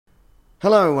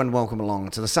Hello and welcome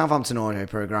along to the Southampton audio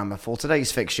programme for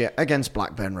today's fixture against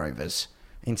Blackburn Rovers.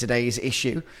 In today's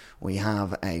issue, we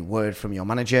have a word from your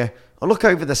manager, a look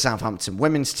over the Southampton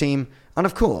women's team, and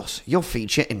of course, your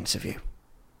feature interview.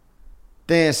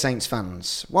 Dear Saints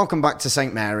fans, welcome back to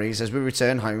St Mary's as we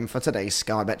return home for today's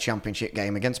Sky Bet Championship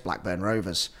game against Blackburn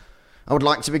Rovers. I would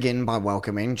like to begin by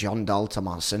welcoming John Dahl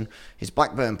Tomasson, his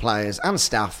Blackburn players and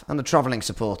staff, and the travelling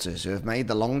supporters who have made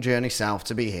the long journey south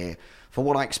to be here for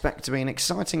what I expect to be an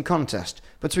exciting contest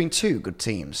between two good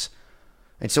teams.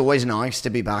 It's always nice to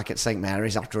be back at St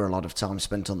Mary's after a lot of time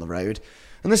spent on the road,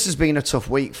 and this has been a tough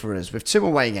week for us with two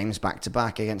away games back to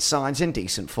back against sides in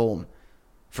decent form.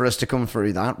 For us to come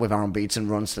through that with our unbeaten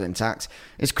run still intact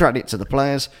is credit to the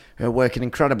players who are working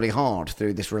incredibly hard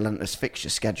through this relentless fixture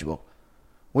schedule.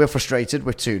 We're frustrated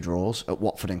with two draws at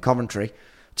Watford and Coventry,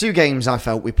 two games I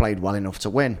felt we played well enough to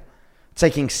win.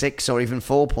 Taking 6 or even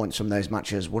 4 points from those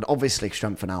matches would obviously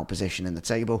strengthen our position in the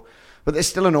table, but there's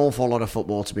still an awful lot of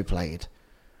football to be played.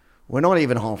 We're not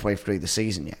even halfway through the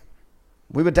season yet.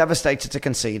 We were devastated to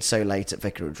concede so late at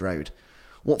Vicarage Road.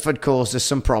 Watford caused us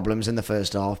some problems in the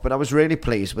first half, but I was really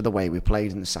pleased with the way we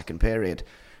played in the second period,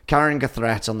 carrying a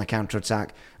threat on the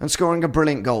counter-attack and scoring a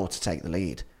brilliant goal to take the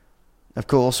lead. Of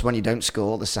course, when you don't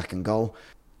score the second goal,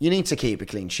 you need to keep a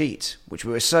clean sheet, which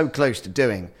we were so close to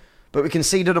doing, but we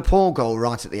conceded a poor goal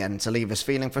right at the end to leave us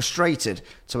feeling frustrated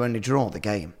to only draw the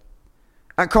game.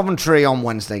 At Coventry on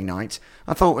Wednesday night,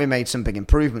 I thought we made some big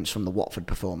improvements from the Watford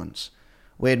performance.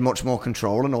 We had much more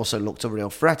control and also looked a real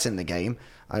threat in the game,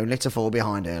 only to fall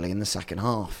behind early in the second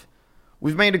half.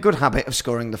 We've made a good habit of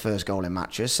scoring the first goal in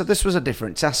matches, so this was a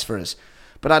different test for us,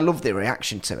 but I loved the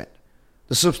reaction to it.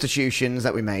 The substitutions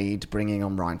that we made, bringing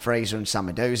on Ryan Fraser and Sam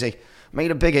Edozie,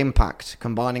 made a big impact,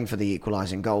 combining for the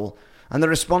equalising goal, and the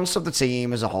response of the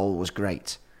team as a whole was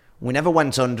great. We never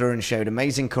went under and showed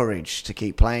amazing courage to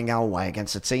keep playing our way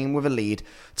against a team with a lead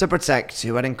to protect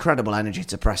who had incredible energy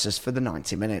to press us for the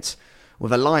 90 minutes,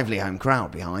 with a lively home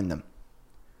crowd behind them.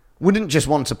 We didn't just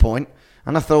want a point,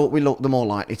 and I thought we looked the more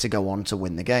likely to go on to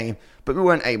win the game, but we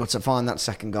weren't able to find that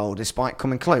second goal despite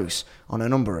coming close on a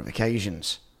number of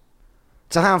occasions.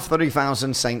 To have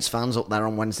 30,000 Saints fans up there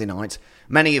on Wednesday night,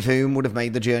 many of whom would have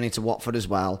made the journey to Watford as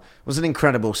well, was an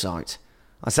incredible sight.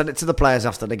 I said it to the players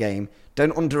after the game,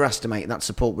 don't underestimate that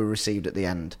support we received at the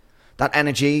end. That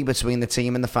energy between the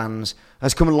team and the fans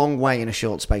has come a long way in a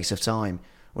short space of time,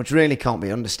 which really can't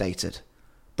be understated.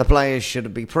 The players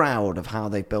should be proud of how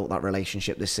they've built that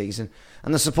relationship this season,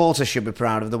 and the supporters should be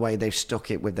proud of the way they've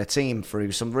stuck it with their team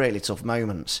through some really tough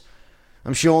moments.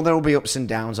 I'm sure there will be ups and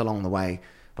downs along the way,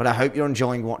 but I hope you're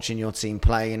enjoying watching your team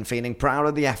play and feeling proud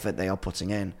of the effort they are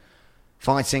putting in.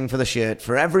 Fighting for the shirt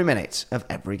for every minute of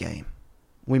every game.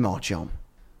 We march on.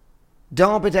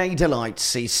 Derby Day delights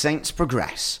see Saints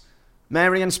progress.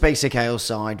 Mary and Spacek Hale's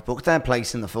side booked their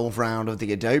place in the fourth round of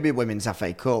the Adobe Women's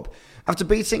FA Cup after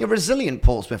beating a resilient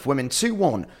Portsmouth women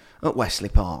 2-1 at Wesley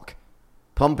Park.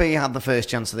 Pompey had the first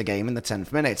chance of the game in the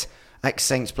 10th minute,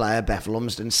 ex-Saints player Beth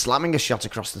Lumsden slamming a shot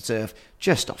across the turf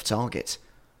just off target.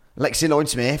 Lexi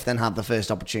Lloyd-Smith then had the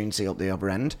first opportunity up the other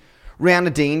end.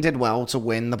 Rhianna Dean did well to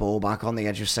win the ball back on the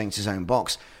edge of Saints' own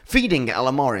box, feeding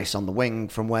Ella Morris on the wing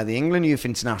from where the England Youth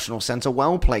International sent a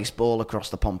well-placed ball across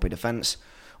the Pompey defence,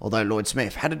 although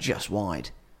Lloyd-Smith headed just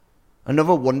wide.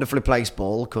 Another wonderfully placed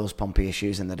ball caused Pompey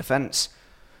issues in the defence.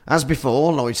 As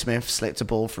before, Lloyd-Smith slipped a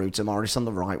ball through to Morris on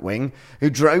the right wing, who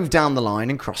drove down the line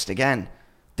and crossed again.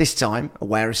 This time,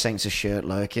 aware of Saints' shirt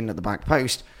lurking at the back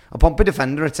post, a Pompey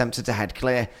defender attempted to head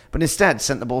clear, but instead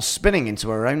sent the ball spinning into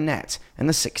her own net in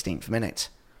the 16th minute.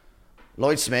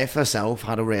 Lloyd-Smith herself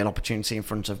had a real opportunity in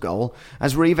front of goal,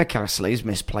 as Reva Castley's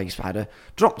misplaced header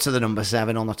dropped to the number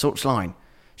 7 on the touchline.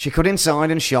 She cut inside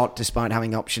and shot despite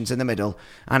having options in the middle,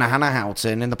 and Hannah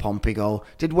Houghton in the Pompey goal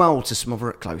did well to smother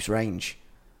at close range.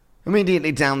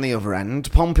 Immediately down the other end,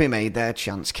 Pompey made their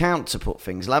chance count to put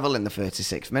things level in the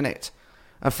 36th minute.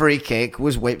 A free kick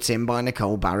was whipped in by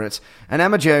Nicole Barrett, and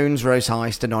Emma Jones rose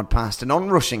high to nod past an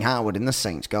on-rushing Howard in the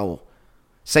Saints goal.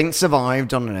 Saints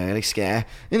survived on an early scare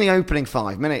in the opening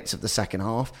 5 minutes of the second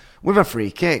half, with a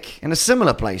free kick in a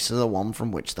similar place to the one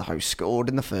from which the host scored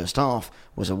in the first half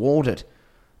was awarded.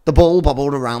 The ball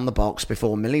bobbled around the box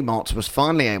before Millie Mott was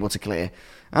finally able to clear,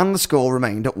 and the score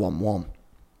remained at 1-1.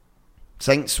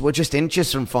 Saints were just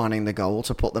inches from finding the goal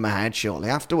to put them ahead shortly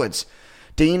afterwards.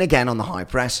 Dean, again on the high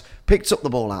press, picked up the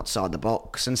ball outside the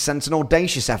box and sent an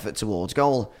audacious effort towards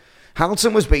goal.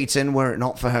 Houghton was beaten were it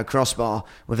not for her crossbar,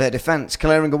 with her defence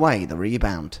clearing away the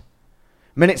rebound.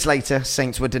 Minutes later,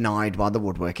 Saints were denied by the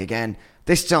woodwork again.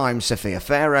 This time, Sophia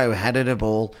Farrow headed a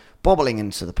ball, bobbling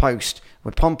into the post,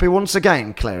 with Pompey once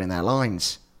again clearing their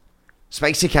lines.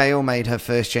 Spacey Cahill made her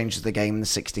first change of the game in the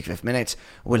 65th minute,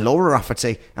 with Laura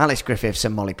Rafferty, Alice Griffiths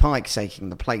and Molly Pike taking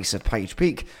the place of Paige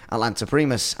Peake, Atlanta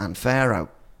Primus and Farrow.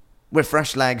 With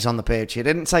fresh legs on the pitch, it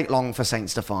didn't take long for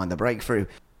Saints to find the breakthrough,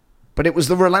 but it was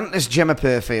the relentless Gemma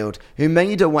Purfield who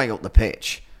made her way up the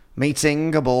pitch.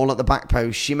 Meeting a ball at the back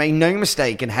post, she made no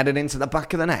mistake and headed into the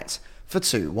back of the net for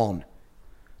 2-1.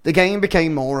 The game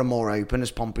became more and more open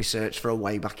as Pompey searched for a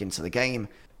way back into the game.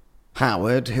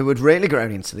 Howard, who had really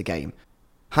grown into the game,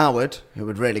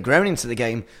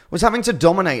 was having to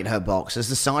dominate her box as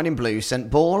the side in blue sent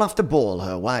ball after ball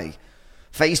her way.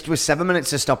 Faced with 7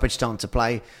 minutes of stoppage time to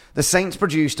play, the Saints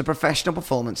produced a professional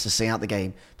performance to see out the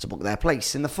game to book their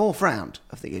place in the fourth round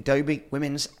of the Adobe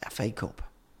Women's FA Cup.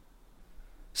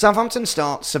 Southampton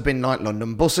starts have been like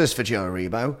London buses for Joe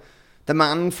Aribo. The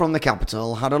man from the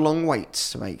capital had a long wait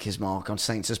to make his mark on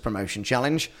Saints' promotion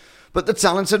challenge, but the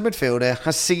talented midfielder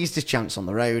has seized his chance on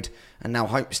the road and now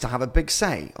hopes to have a big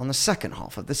say on the second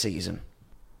half of the season.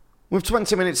 With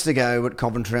 20 minutes to go at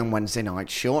Coventry on Wednesday night,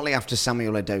 shortly after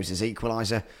Samuel Edoze's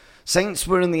equaliser, Saints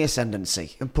were in the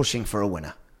ascendancy and pushing for a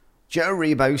winner. Joe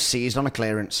Aribo seized on a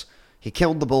clearance. He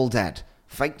killed the ball dead,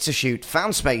 faked to shoot,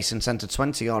 found space and sent a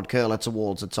 20-yard curler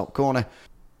towards the top corner,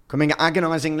 coming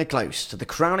agonisingly close to the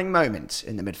crowning moment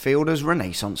in the midfielder's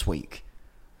Renaissance week.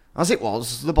 As it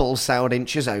was, the ball sailed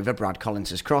inches over Brad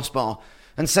Collins' crossbar,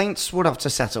 and Saints would have to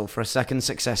settle for a second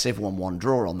successive 1-1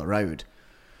 draw on the road.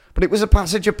 But it was a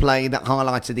passage of play that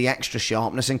highlighted the extra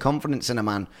sharpness and confidence in a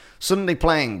man suddenly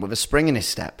playing with a spring in his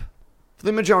step. For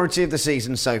the majority of the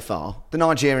season so far, the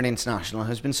Nigerian international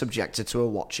has been subjected to a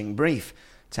watching brief,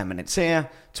 10 minutes here,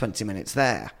 20 minutes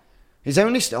there. His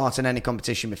only start in any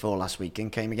competition before last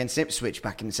weekend came against Ipswich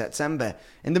back in September,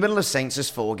 in the middle of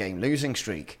Saints' 4-game losing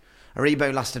streak.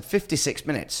 Aribo lasted 56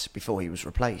 minutes before he was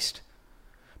replaced.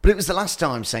 But it was the last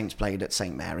time Saints played at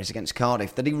St Mary's against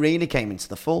Cardiff that he really came into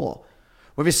the fore.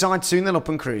 With his side 2-0 up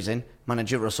and cruising,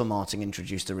 manager Russell Martin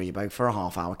introduced Aribo for a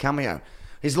half-hour cameo,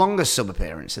 his longest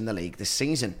sub-appearance in the league this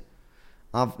season.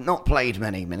 I've not played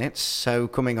many minutes, so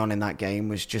coming on in that game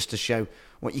was just to show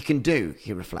what you can do,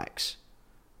 he reflects.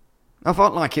 I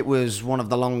felt like it was one of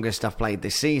the longest I've played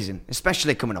this season,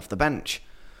 especially coming off the bench.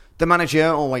 The manager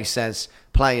always says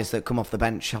players that come off the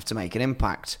bench have to make an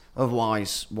impact,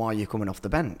 otherwise why are you coming off the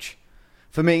bench?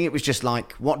 For me it was just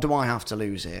like, what do I have to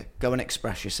lose here? Go and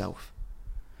express yourself.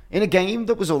 In a game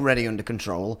that was already under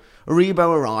control,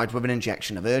 Aribo arrived with an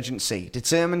injection of urgency,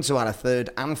 determined to add a third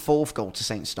and fourth goal to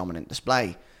Saints' dominant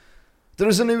display. There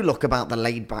is a new look about the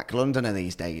laid-back Londoner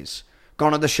these days.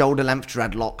 Gone are the shoulder-length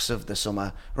dreadlocks of the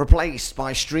summer, replaced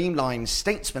by a streamlined,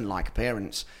 statesman-like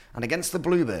appearance, and against the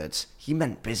Bluebirds, he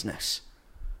meant business.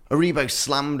 Aribo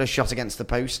slammed a shot against the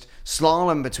post,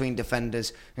 slalomed between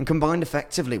defenders, and combined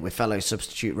effectively with fellow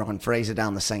substitute Ryan Fraser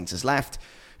down the Saints' left,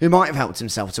 who might have helped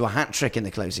himself to a hat-trick in the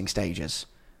closing stages.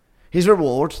 His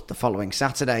reward, the following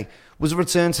Saturday, was a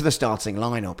return to the starting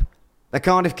lineup. The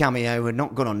Cardiff cameo had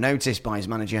not gone unnoticed by his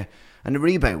manager, and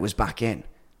Aribo was back in.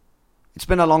 It's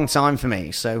been a long time for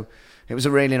me, so it was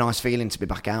a really nice feeling to be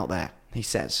back out there, he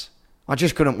says. I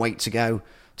just couldn't wait to go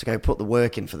put the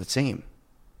work in for the team.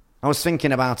 I was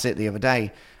thinking about it the other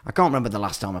day. I can't remember the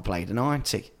last time I played a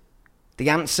 90. The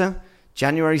answer?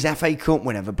 January's FA Cup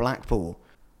win over Blackpool.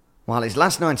 While his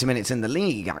last 90 minutes in the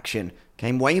league action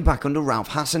came way back under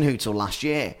Ralph Hasenhüttl last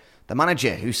year, the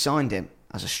manager who signed him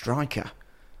as a striker.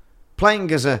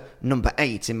 Playing as a number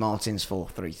 8 in Martin's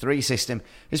 4-3-3 system,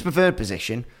 his preferred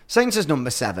position, Saints as number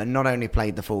 7 not only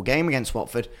played the full game against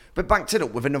Watford, but backed it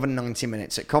up with another 90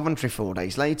 minutes at Coventry 4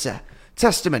 days later.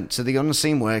 Testament to the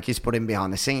unseen work he's put in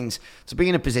behind the scenes to be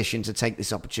in a position to take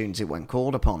this opportunity when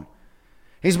called upon.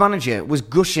 His manager was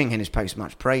gushing in his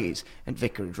post-match praise at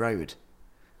Vicarage Road.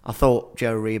 I thought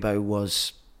Joe Aribo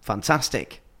was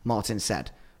fantastic, Martin said,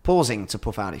 pausing to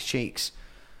puff out his cheeks.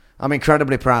 I'm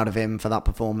incredibly proud of him for that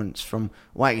performance from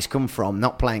where he's come from,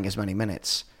 not playing as many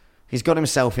minutes. He's got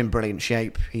himself in brilliant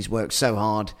shape, he's worked so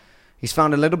hard, he's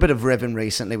found a little bit of rhythm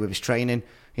recently with his training,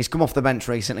 he's come off the bench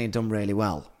recently and done really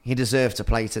well. He deserved to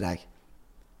play today.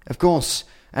 Of course,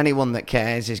 anyone that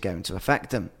cares is going to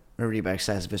affect them, Aribo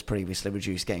says of his previously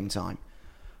reduced game time.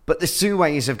 But there's two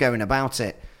ways of going about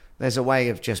it. There's a way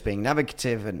of just being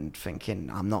negative and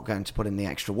thinking, I'm not going to put in the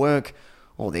extra work,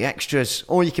 or the extras,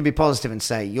 or you can be positive and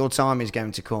say, your time is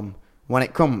going to come. When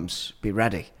it comes, be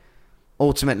ready.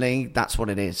 Ultimately, that's what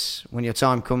it is. When your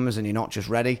time comes and you're not just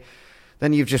ready,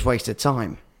 then you've just wasted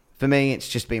time. For me, it's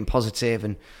just being positive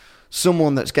and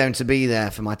someone that's going to be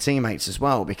there for my teammates as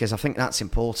well, because I think that's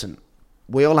important.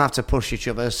 We all have to push each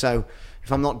other, so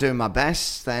if I'm not doing my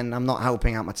best, then I'm not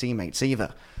helping out my teammates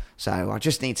either. So I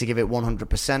just need to give it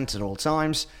 100% at all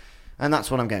times, and that's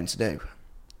what I'm going to do.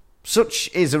 Such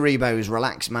is Aribo's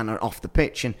relaxed manner off the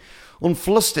pitch and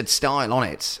unflustered style on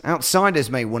it. Outsiders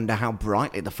may wonder how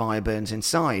brightly the fire burns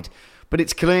inside, but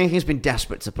it's clear he's been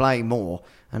desperate to play more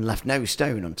and left no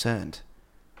stone unturned.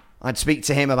 I'd speak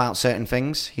to him about certain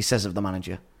things, he says of the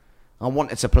manager. I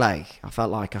wanted to play, I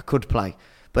felt like I could play,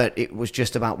 but it was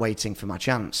just about waiting for my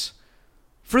chance.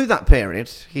 Through that period,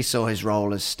 he saw his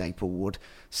role as Staplewood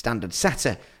standard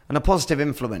setter and a positive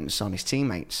influence on his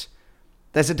teammates.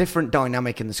 There's a different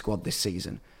dynamic in the squad this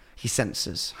season, he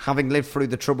senses, having lived through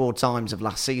the troubled times of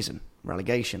last season,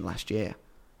 relegation last year.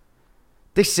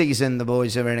 This season, the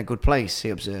boys are in a good place, he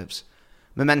observes.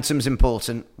 Momentum's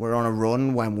important. We're on a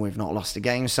run when we've not lost a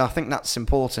game, so I think that's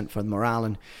important for the morale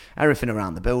and everything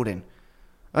around the building.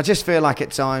 I just feel like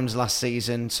at times last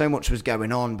season, so much was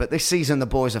going on, but this season the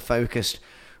boys are focused.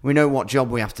 We know what job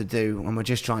we have to do, and we're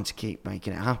just trying to keep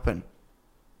making it happen.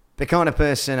 The kind of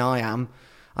person I am,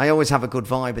 I always have a good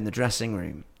vibe in the dressing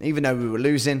room. Even though we were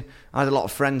losing, I had a lot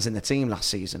of friends in the team last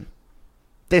season.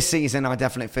 This season, I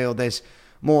definitely feel there's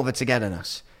more of a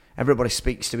togetherness. Everybody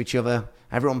speaks to each other,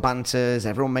 everyone banters,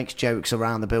 everyone makes jokes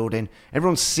around the building,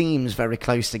 everyone seems very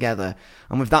close together,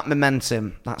 and with that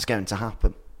momentum, that's going to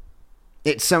happen.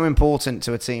 It's so important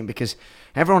to a team because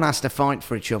everyone has to fight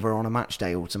for each other on a match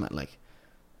day ultimately.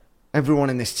 Everyone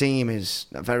in this team is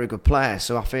a very good player,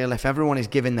 so I feel if everyone is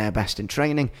giving their best in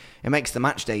training, it makes the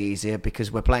match day easier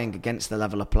because we're playing against the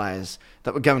level of players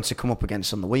that we're going to come up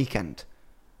against on the weekend.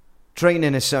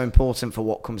 Training is so important for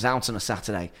what comes out on a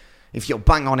Saturday. If you're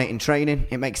bang on it in training,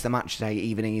 it makes the match day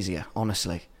even easier,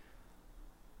 honestly.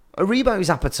 Aribo's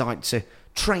appetite to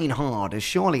train hard has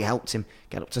surely helped him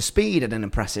get up to speed at an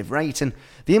impressive rate, and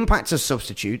the impact of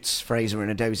substitutes, Fraser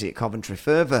and Edozie at Coventry,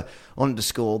 further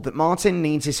underscored that Martin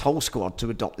needs his whole squad to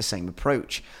adopt the same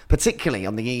approach, particularly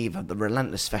on the eve of the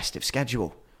relentless festive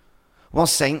schedule. While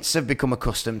Saints have become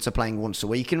accustomed to playing once a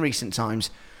week in recent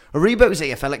times, Aribo's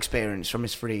EFL experience from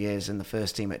his 3 years in the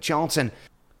first team at Charlton,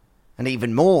 and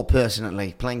even more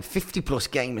personally, playing 50-plus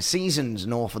game seasons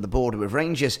north of the border with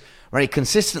Rangers, where he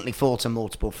consistently fought on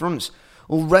multiple fronts,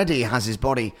 already has his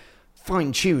body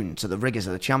fine-tuned to the rigours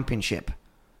of the Championship.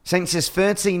 Saints'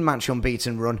 13-match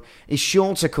unbeaten run is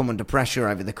sure to come under pressure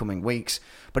over the coming weeks,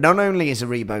 but not only is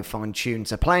Aribo fine-tuned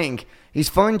to playing, he's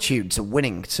fine-tuned to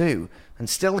winning too, and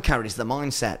still carries the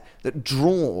mindset that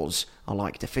draws are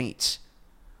like defeats.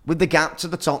 With the gap to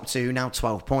the top two now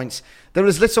 12 points, there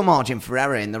is little margin for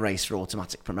error in the race for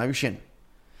automatic promotion.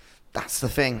 That's the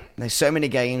thing. There's so many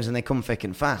games and they come thick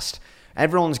and fast.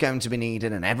 Everyone's going to be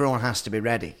needed and everyone has to be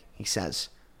ready, he says.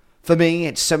 For me,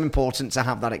 it's so important to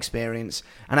have that experience,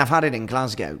 and I've had it in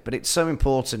Glasgow, but it's so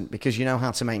important because you know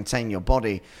how to maintain your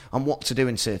body and what to do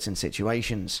in certain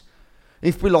situations.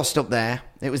 If we lost up there,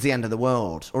 it was the end of the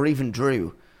world, or even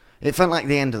drew. It felt like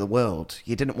the end of the world.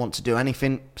 You didn't want to do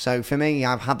anything. So for me,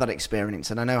 I've had that experience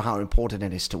and I know how important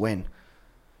it is to win.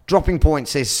 Dropping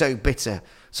points is so bitter,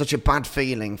 such a bad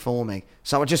feeling for me.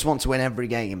 So I just want to win every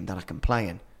game that I can play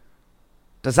in.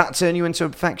 Does that turn you into a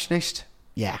perfectionist?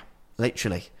 Yeah,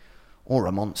 literally. Or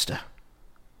a monster.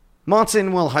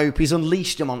 Martin will hope he's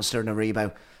unleashed a monster in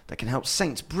Aribo that can help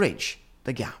Saints bridge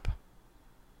the gap.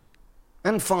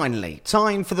 And finally,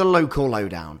 time for the local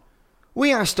lowdown.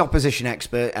 We asked opposition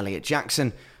expert Elliot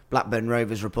Jackson, Blackburn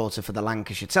Rovers reporter for the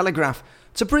Lancashire Telegraph,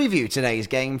 to preview today's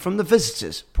game from the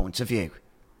visitors' point of view.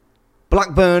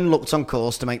 Blackburn looked on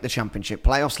course to make the Championship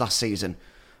playoffs last season,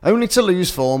 only to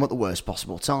lose form at the worst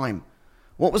possible time.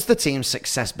 What was the team's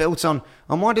success built on,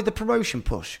 and why did the promotion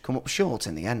push come up short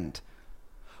in the end?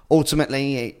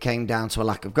 Ultimately, it came down to a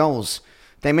lack of goals.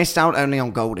 They missed out only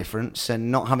on goal difference,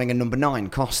 and not having a number 9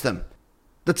 cost them.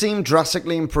 The team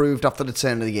drastically improved after the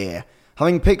turn of the year,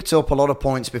 having picked up a lot of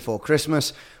points before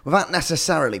Christmas without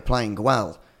necessarily playing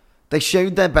well. They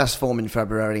showed their best form in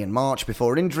February and March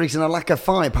before injuries and a lack of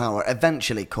firepower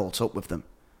eventually caught up with them.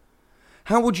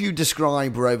 How would you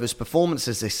describe Rovers'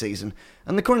 performances this season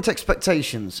and the current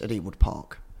expectations at Ewood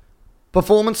Park?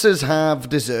 Performances have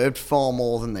deserved far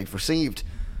more than they've received.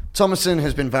 Thomason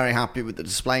has been very happy with the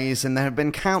displays, and there have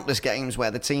been countless games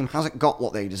where the team hasn't got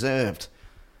what they deserved.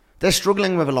 They're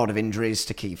struggling with a lot of injuries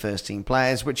to key first-team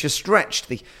players, which has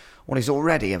stretched what is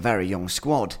already a very young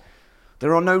squad.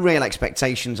 There are no real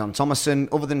expectations on Thomason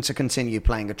other than to continue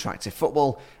playing attractive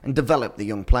football and develop the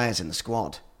young players in the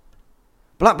squad.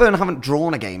 Blackburn haven't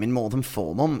drawn a game in more than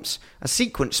 4 months, a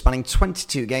sequence spanning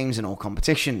 22 games in all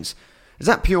competitions. Is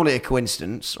that purely a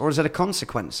coincidence, or is it a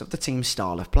consequence of the team's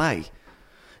style of play?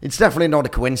 It's definitely not a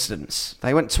coincidence.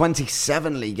 They went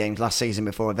 27 league games last season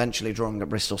before eventually drawing at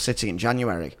Bristol City in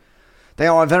January. They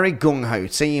are a very gung-ho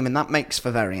team, and that makes for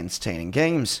very entertaining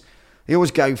games. They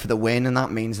always go for the win, and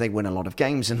that means they win a lot of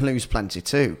games and lose plenty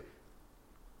too.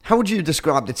 How would you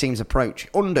describe the team's approach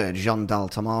under Jean Dahl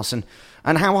Tomasson,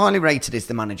 and how highly rated is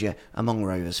the manager among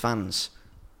Rovers fans?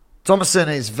 Tomasson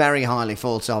is very highly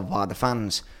thought of by the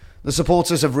fans. The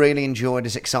supporters have really enjoyed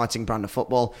his exciting brand of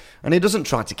football, and he doesn't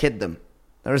try to kid them.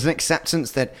 There is an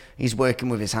acceptance that he's working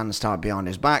with his hands tied behind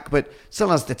his back, but still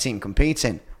has the team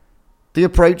competing. The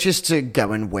approach is to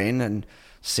go and win and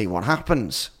see what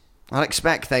happens. I'd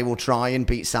expect they will try and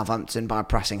beat Southampton by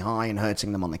pressing high and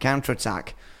hurting them on the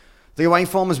counter-attack. The away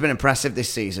form has been impressive this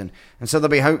season, and so they'll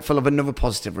be hopeful of another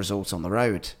positive result on the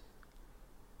road.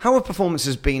 How have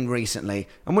performances been recently,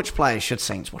 and which players should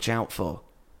Saints watch out for?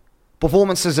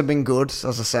 Performances have been good,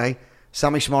 as I say.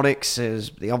 Sammy Szmodics is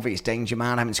the obvious danger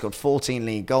man, having scored 14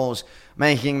 league goals,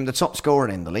 making him the top scorer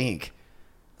in the league.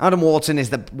 Adam Wharton is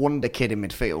the wonder kid in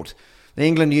midfield. The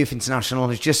England youth international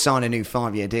has just signed a new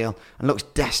 5-year deal and looks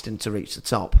destined to reach the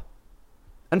top.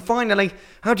 And finally,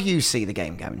 how do you see the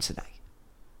game going today?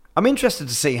 I'm interested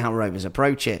to see how Rovers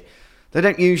approach it. They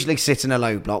don't usually sit in a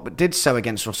low block, but did so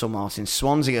against Russell Martin's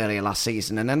Swansea earlier last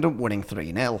season and ended up winning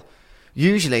 3-0.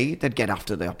 Usually, they'd get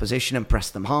after the opposition and press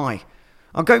them high.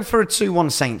 I'll go for a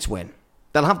 2-1 Saints win.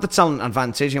 They'll have the talent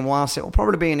advantage, and whilst it will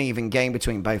probably be an even game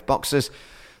between both boxers,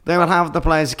 they will have the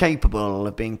players capable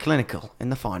of being clinical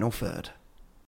in the final third.